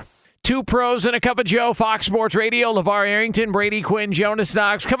FSR. Two Pros and a Cup of Joe, Fox Sports Radio. LeVar Arrington, Brady Quinn, Jonas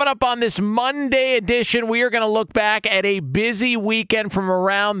Knox. Coming up on this Monday edition, we are going to look back at a busy weekend from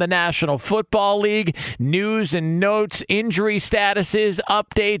around the National Football League. News and notes, injury statuses,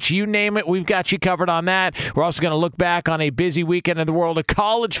 updates, you name it. We've got you covered on that. We're also going to look back on a busy weekend in the world of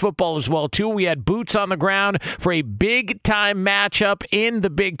college football as well, too. We had boots on the ground for a big-time matchup in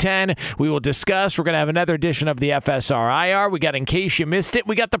the Big Ten. We will discuss. We're going to have another edition of the FSR IR. We got In Case You Missed It.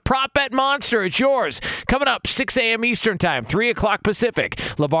 We got the Prop Bet Monster. It's yours. Coming up, 6 a.m. Eastern Time, 3 o'clock Pacific.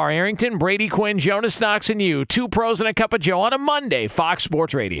 LeVar Arrington, Brady Quinn, Jonas Knox, and you. Two Pros and a Cup of Joe on a Monday, Fox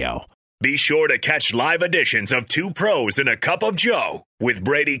Sports Radio. Be sure to catch live editions of Two Pros and a Cup of Joe with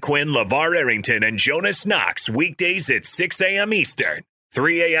Brady Quinn, LeVar Arrington, and Jonas Knox weekdays at 6 a.m. Eastern,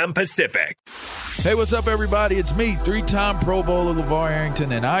 3 a.m. Pacific. Hey, what's up, everybody? It's me, 3-time Pro Bowler LeVar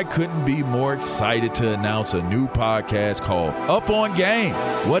Arrington, and I couldn't be more excited to announce a new podcast called Up On Game.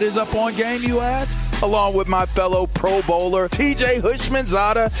 What is Up On Game, you ask? along with my fellow Pro Bowler, TJ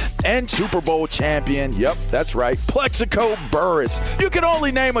Hushmanzada, and Super Bowl champion, yep, that's right, Plexico Burress. You can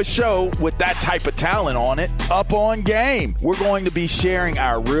only name a show with that type of talent on it. Up on Game. We're going to be sharing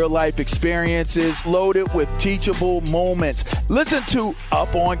our real-life experiences loaded with teachable moments. Listen to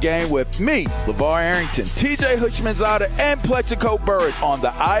Up on Game with me, LeVar Arrington, TJ Hushmanzada, and Plexico Burress on the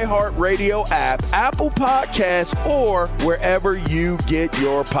iHeartRadio app, Apple Podcasts, or wherever you get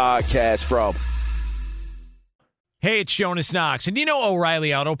your podcast from. Hey, it's Jonas Knox, and you know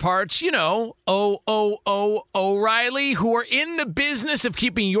O'Reilly Auto Parts. You know, O'Reilly, who are in the business of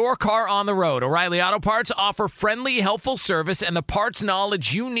keeping your car on the road. O'Reilly Auto Parts offer friendly, helpful service and the parts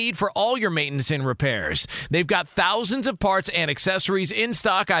knowledge you need for all your maintenance and repairs. They've got thousands of parts and accessories in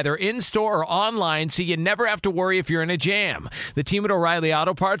stock, either in-store or online, so you never have to worry if you're in a jam. The team at O'Reilly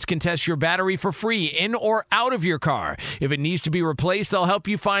Auto Parts can test your battery for free, in or out of your car. If it needs to be replaced, they'll help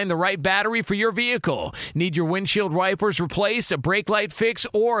you find the right battery for your vehicle. Need your windshield wipers replaced, a brake light fix,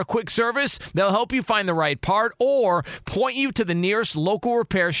 or a quick service? They'll help you find the right part or point you to the nearest local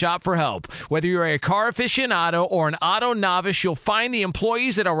repair shop for help. Whether you're a car aficionado or an auto novice, you'll find the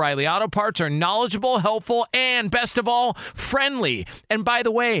employees at O'Reilly Auto Parts are knowledgeable, helpful, and best of all, friendly. And by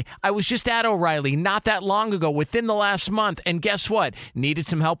the way, I was just at O'Reilly not that long ago, within the last month, and guess what? Needed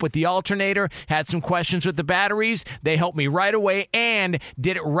some help with the alternator, had some questions with the batteries. They helped me right away and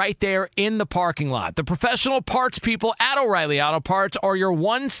did it right there in the parking lot. The professional parts people at O'Reilly Auto Parts are your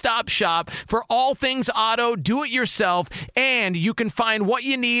one-stop shop for all things auto, do-it-yourself, and you can find what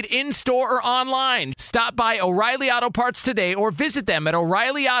you need in-store or online. Stop by O'Reilly Auto Parts today or visit them at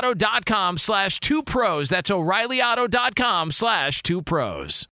O'ReillyAuto.com/2pros. That's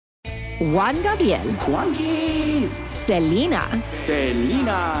O'ReillyAuto.com/2pros. Juan Gabriel. Juanquis. Selena.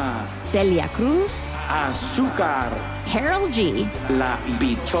 Selena. Celia Cruz. Azúcar. Harold G. La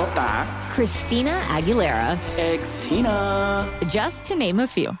Bichota. Christina Aguilera. Ex-Tina. Just to name a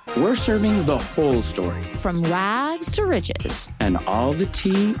few. We're serving the whole story. From rags to riches. And all the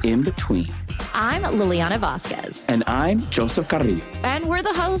tea in between. I'm Liliana Vasquez. And I'm Joseph Carrillo. And we're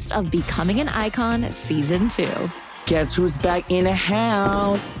the host of Becoming an Icon Season 2. Guess who's back in the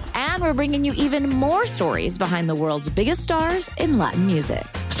house? And we're bringing you even more stories behind the world's biggest stars in Latin music.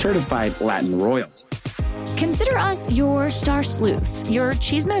 Certified Latin royalty. Consider us your star sleuths, your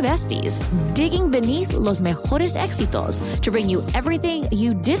chisme besties, digging beneath los mejores éxitos to bring you everything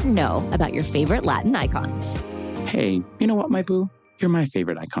you didn't know about your favorite Latin icons. Hey, you know what, my boo? You're my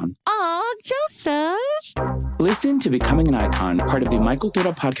favorite icon. Aw, Joseph. Listen to Becoming an Icon, part of the Michael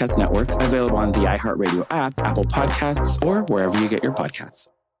Dura Podcast Network, available on the iHeartRadio app, Apple Podcasts, or wherever you get your podcasts.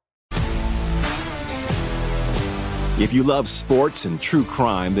 If you love sports and true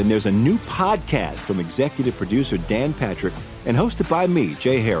crime, then there's a new podcast from executive producer Dan Patrick and hosted by me,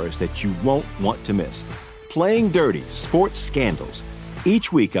 Jay Harris, that you won't want to miss. Playing Dirty: Sports Scandals.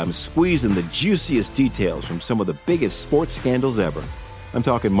 Each week, I'm squeezing the juiciest details from some of the biggest sports scandals ever. I'm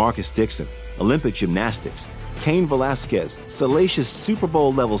talking Marcus Dixon, Olympic gymnastics, Cain Velasquez, salacious Super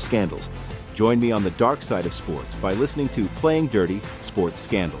Bowl-level scandals. Join me on the dark side of sports by listening to Playing Dirty: Sports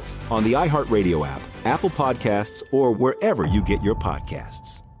Scandals on the iHeartRadio app, Apple Podcasts, or wherever you get your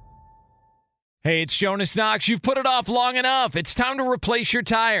podcasts. Hey, it's Jonas Knox. You've put it off long enough. It's time to replace your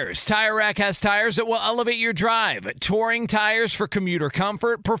tires. Tire Rack has tires that will elevate your drive. Touring tires for commuter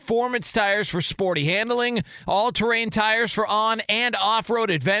comfort, performance tires for sporty handling, all-terrain tires for on- and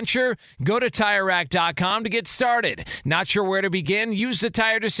off-road adventure. Go to TireRack.com to get started. Not sure where to begin? Use the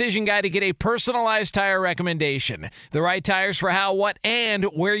Tire Decision Guide to get a personalized tire recommendation. The right tires for how, what, and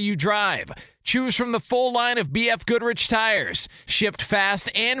where you drive. Choose from the full line of BF Goodrich tires, shipped fast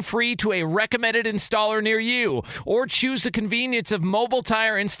and free to a recommended installer near you, or choose the convenience of mobile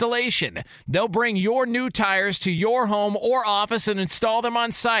tire installation. They'll bring your new tires to your home or office and install them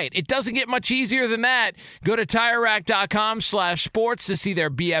on site. It doesn't get much easier than that. Go to TireRack.com/sports to see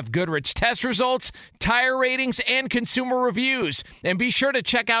their BF Goodrich test results, tire ratings, and consumer reviews. And be sure to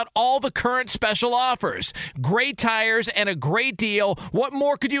check out all the current special offers. Great tires and a great deal. What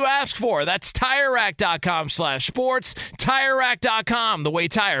more could you ask for? That's TireRack.com/sports. TireRack.com, the way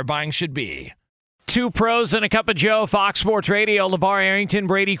tire buying should be. Two pros and a cup of Joe, Fox Sports Radio. LeVar Arrington,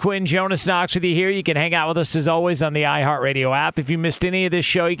 Brady Quinn, Jonas Knox with you here. You can hang out with us as always on the iHeartRadio app. If you missed any of this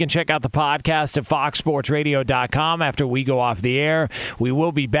show, you can check out the podcast at foxsportsradio.com after we go off the air. We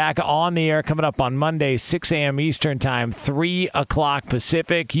will be back on the air coming up on Monday, 6 a.m. Eastern Time, 3 o'clock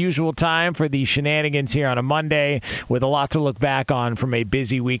Pacific. Usual time for the shenanigans here on a Monday, with a lot to look back on from a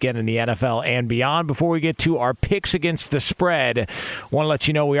busy weekend in the NFL and beyond. Before we get to our picks against the spread, I want to let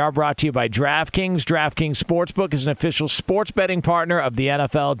you know we are brought to you by DraftKings. things, DraftKings Sportsbook is an official sports betting partner of the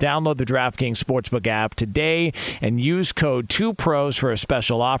NFL. Download the DraftKings Sportsbook app today and use code 2pros for a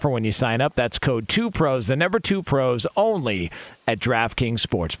special offer when you sign up. That's code 2pros, the number 2pros, only at DraftKings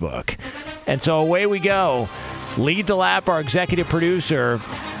Sportsbook. And so away we go. Lee DeLapp, our executive producer,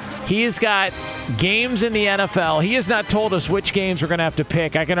 he has got games in the NFL. He has not told us which games we're going to have to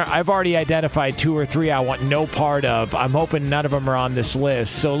pick. I've already identified 2 or 3 I want no part of. I'm hoping none of them are on this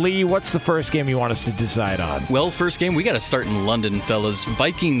list. So, Lee, what's the first game you want us to decide on? Well, first game, we got to start in London, fellas.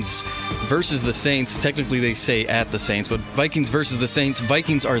 Vikings versus the Saints. Technically, they say at the Saints, but Vikings versus the Saints.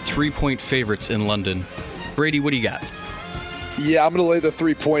 Vikings are 3-point favorites in London. Brady, what do you got? Yeah, I'm going to lay the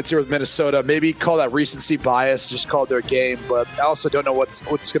 3 points here with Minnesota. Maybe call that recency bias, just call it their game. But I also don't know what's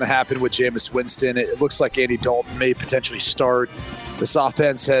going to happen with Jameis Winston. It looks like Andy Dalton may potentially start. This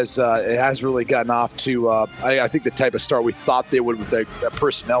offense has really gotten off to, I think, the type of start we thought they would with the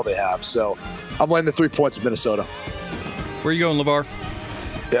personnel they have. So I'm laying the 3 points with Minnesota. Where are you going, LeVar?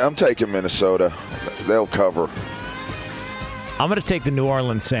 Yeah, I'm taking Minnesota. They'll cover. I'm going to take the New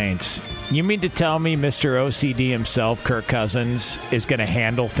Orleans Saints. You mean to tell me Mr. OCD himself, Kirk Cousins, is going to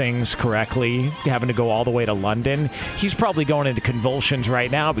handle things correctly, having to go all the way to London? He's probably going into convulsions right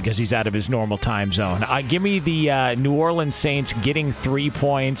now because he's out of his normal time zone. Give me the New Orleans Saints getting 3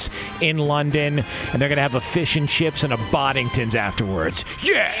 points in London, and they're going to have a fish and chips and a Boddington's afterwards.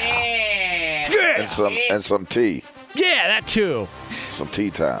 Yeah! And some tea. Yeah, that too. Some tea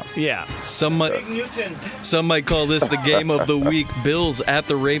time. Yeah. Some might call this the game of the week. Bills at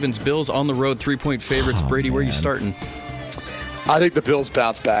the Ravens. Bills on the road, 3-point favorites. Brady, where are you starting? I think the Bills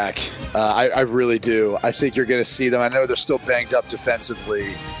bounce back. I really do. I think you're going to see them. I know they're still banged up defensively.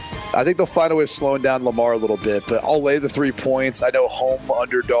 I think they'll find a way of slowing down Lamar a little bit, but I'll lay the 3 points. I know home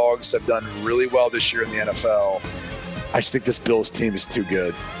underdogs have done really well this year in the NFL. I just think this Bills team is too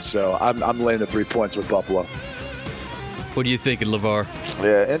good. So I'm laying the 3 points with Buffalo. What are you thinking, LeVar?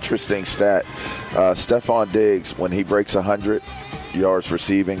 Yeah, interesting stat. Stephon Diggs, when he breaks 100 yards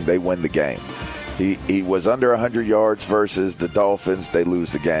receiving, they win the game. He was under 100 yards versus the Dolphins. They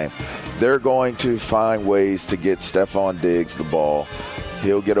lose the game. They're going to find ways to get Stephon Diggs the ball.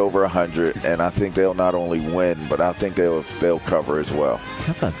 He'll get over 100, and I think they'll not only win, but I think they'll cover as well.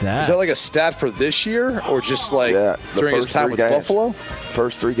 How about that? Is that like a stat for this year, or just like during his time with Buffalo?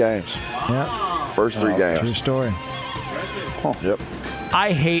 First 3 games. Yeah. First 3 games. True story. Huh. Yep.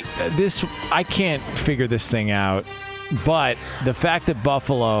 I hate this. I can't figure this thing out. But the fact that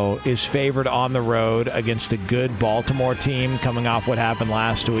Buffalo is favored on the road against a good Baltimore team coming off what happened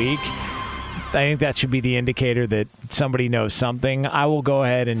last week, I think that should be the indicator that somebody knows something. I will go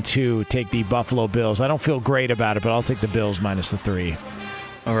ahead and take the Buffalo Bills. I don't feel great about it, but I'll take the Bills minus the 3.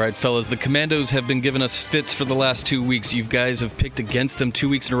 All right, fellas, the Commandos have been giving us fits for the last 2 weeks. You guys have picked against them 2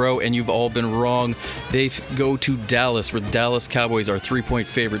 weeks in a row, and you've all been wrong. They go to Dallas, where the Dallas Cowboys are 3-point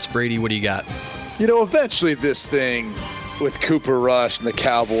favorites. Brady, what do you got? You know, eventually this thing with Cooper Rush and the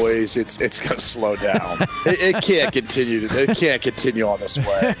Cowboys, it's going to slow down. it can't continue. It can't continue on this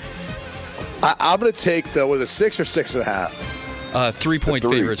way. I'm going to take was it 6 or 6.5? 3-point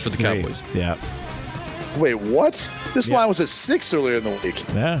favorites for the Cowboys. Yeah. Wait, what? This line was at 6 earlier in the week.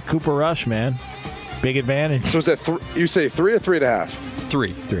 Yeah, Cooper Rush, man. Big advantage. So is that you say 3 or 3.5?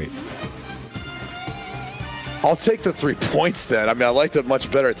 3. I'll take the 3 points then. I mean, I liked it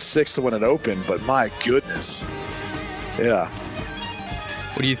much better at 6 to win it open, but my goodness. Yeah.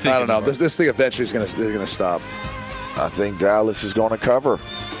 What do you think? I don't know. This thing eventually is going to stop. I think Dallas is going to cover.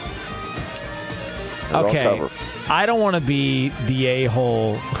 Okay. I don't want to be the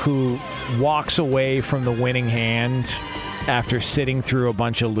a-hole who walks away from the winning hand after sitting through a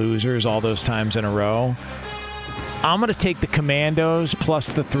bunch of losers all those times in a row. I'm going to take the Commandos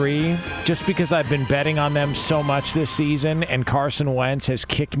plus the 3 just because I've been betting on them so much this season, and Carson Wentz has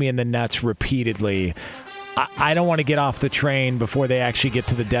kicked me in the nuts repeatedly. I don't want to get off the train before they actually get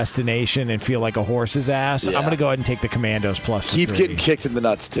to the destination and feel like a horse's ass. Yeah. I'm going to go ahead and take the Commandos plus the 3. Keep getting kicked in the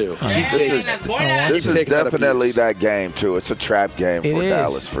nuts, too. This is definitely that game, too. It's a trap game for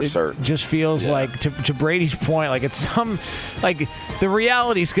Dallas, for certain. It just feels like, to Brady's point, like it's the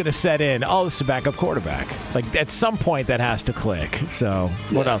reality's going to set in. Oh, this is a backup quarterback. Like, at some point, that has to click. So,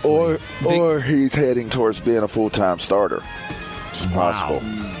 what else? Or he's heading towards being a full-time starter. It's possible.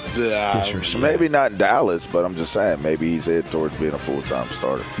 Maybe not in Dallas, but I'm just saying maybe he's headed towards being a full-time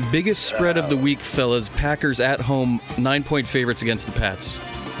starter. Biggest spread of the week, fellas. Packers at home, 9-point favorites against the Pats.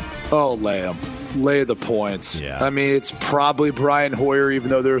 Oh, lay the points. Yeah. I mean, it's probably Brian Hoyer, even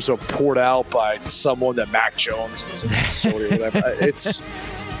though there was a report out by someone that Mac Jones was in Minnesota or whatever.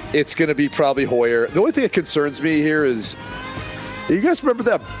 It's going to be probably Hoyer. The only thing that concerns me here is You guys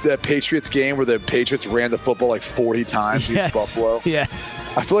remember that Patriots game where the Patriots ran the football like 40 times against Buffalo? Yes.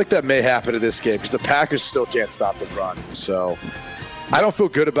 I feel like that may happen in this game because the Packers still can't stop the run. So I don't feel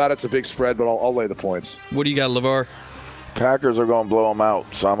good about it. It's a big spread, but I'll lay the points. What do you got, LeVar? Packers are going to blow them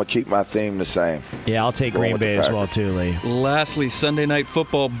out, so I'm going to keep my theme the same. Yeah, I'll take Green Bay as well, too, Lee. Lastly, Sunday Night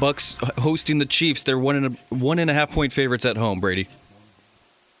Football, Bucks hosting the Chiefs. They're 1.5 point favorites at home, Brady.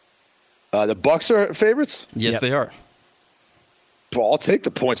 The Bucks are favorites? Yes, they are. Well, I'll take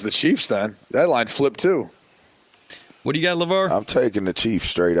the points of the Chiefs then. That line flipped too. What do you got, LeVar? I'm taking the Chiefs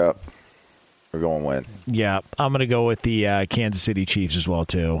straight up. We're going to win. Yeah, I'm going to go with the Kansas City Chiefs as well,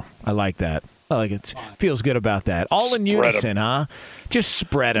 too. I like that. I like it. Feels good about that. All in unison, huh? Just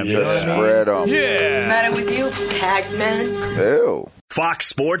spread them. Just spread them. Yeah. What's the matter with you, Pac-Man? Ew. Fox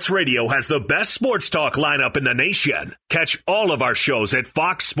Sports Radio has the best sports talk lineup in the nation. Catch all of our shows at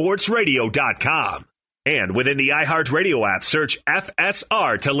foxsportsradio.com. And within the iHeartRadio app, search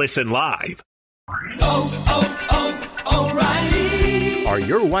FSR to listen live. O'Reilly. Are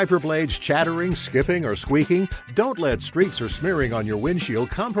your wiper blades chattering, skipping, or squeaking? Don't let streaks or smearing on your windshield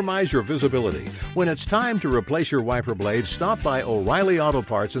compromise your visibility. When it's time to replace your wiper blades, stop by O'Reilly Auto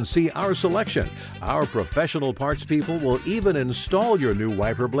Parts and see our selection. Our professional parts people will even install your new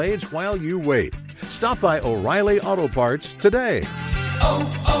wiper blades while you wait. Stop by O'Reilly Auto Parts today.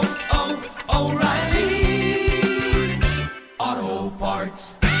 O'Reilly Auto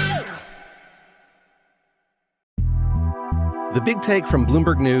Parts. The Big Take from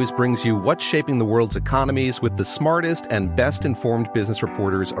Bloomberg News brings you what's shaping the world's economies with the smartest and best-informed business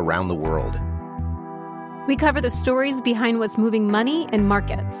reporters around the world. We cover the stories behind what's moving money and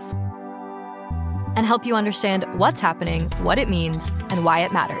markets. And help you understand what's happening, what it means, and why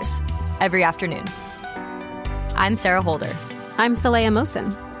it matters. Every afternoon. I'm Sarah Holder. I'm Saleha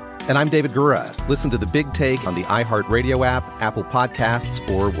Mohsin. And I'm David Gura. Listen to The Big Take on the iHeartRadio app, Apple Podcasts,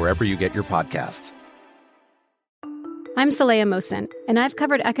 or wherever you get your podcasts. I'm Saleha Mohsin, and I've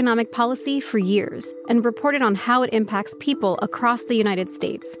covered economic policy for years and reported on how it impacts people across the United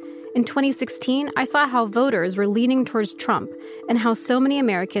States. In 2016, I saw how voters were leaning towards Trump and how so many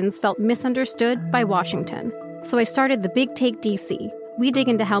Americans felt misunderstood by Washington. So I started The Big Take DC. We dig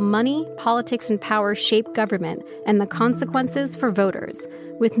into how money, politics, and power shape government and the consequences for voters.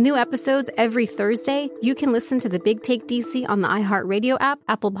 With new episodes every Thursday, you can listen to The Big Take DC on the iHeartRadio app,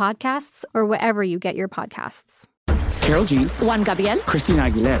 Apple Podcasts, or wherever you get your podcasts. Karol G, Juan Gabriel, Christina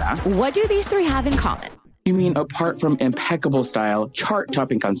Aguilera. What do these three have in common? You mean apart from impeccable style,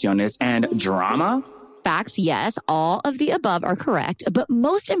 chart-topping canciones, and drama? Facts, yes, all of the above are correct, but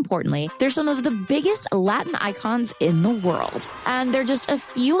most importantly, they're some of the biggest Latin icons in the world. And they're just a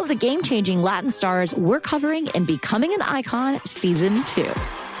few of the game-changing Latin stars we're covering in Becoming an Icon Season 2.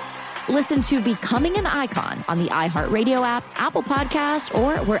 Listen to Becoming an Icon on the iHeartRadio app, Apple Podcasts,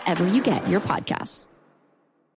 or wherever you get your podcasts.